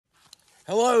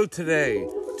Hello today.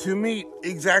 To meet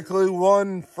exactly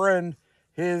one friend,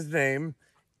 his name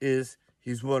is,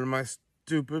 he's one of my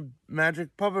stupid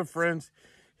magic puppet friends.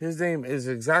 His name is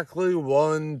exactly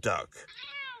one duck.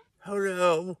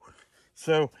 Hello.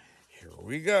 So here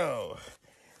we go.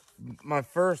 My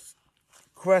first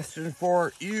question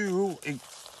for you,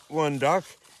 one duck,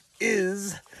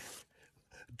 is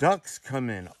ducks come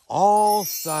in all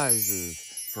sizes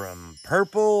from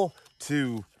purple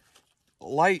to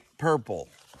light purple.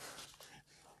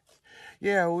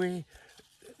 Yeah,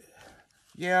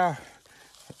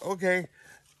 okay.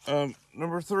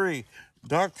 Number 3,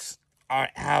 ducks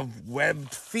have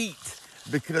webbed feet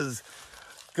because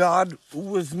God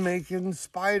was making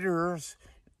spiders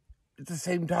at the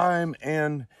same time,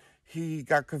 and he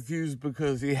got confused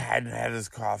because he hadn't had his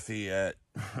coffee yet.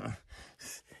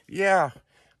 Yeah,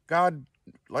 God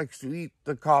likes to eat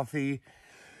the coffee,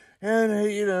 and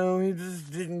he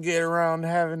just didn't get around to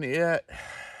having it yet.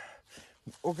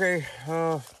 Okay,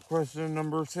 question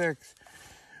number 6.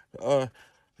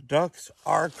 Ducks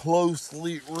are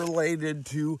closely related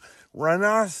to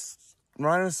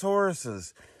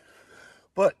rhinoceroses,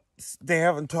 but they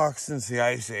haven't talked since the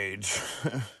Ice Age.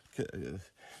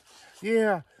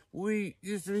 Yeah, we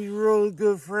used to be really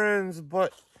good friends,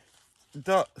 but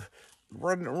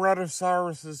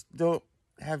rhinoceroses don't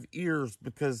have ears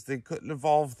because they couldn't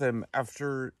evolve them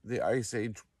after the Ice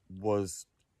Age was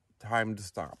time to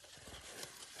stop.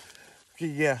 Okay,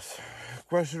 yes.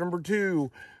 Question number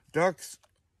 2. Ducks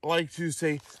like to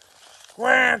say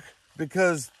quack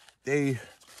because they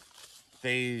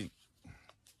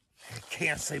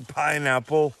can't say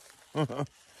pineapple.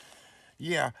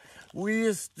 Yeah, we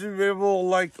used to be able,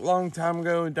 like, long time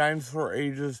ago in dinosaur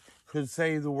ages, could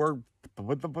say the word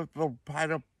pineapple,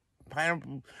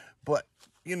 but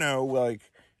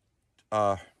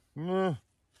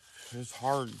it's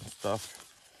hard and stuff.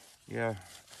 Yeah.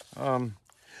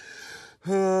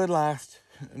 Last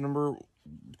number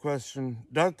question.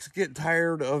 Ducks get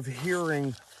tired of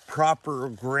hearing proper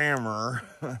grammar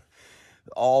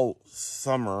all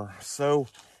summer, so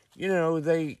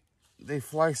they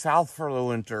fly south for the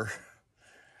winter.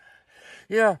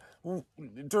 Yeah,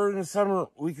 during the summer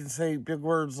we can say big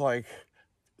words like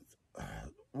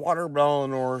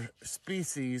watermelon or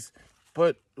species,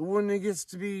 but when it gets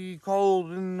to be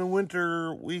cold in the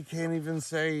winter, we can't even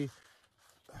say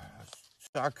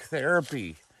shock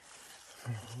therapy.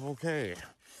 Okay.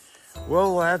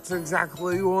 Well, that's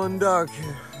exactly one duck.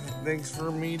 Thanks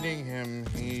for meeting him.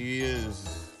 He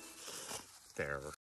is there.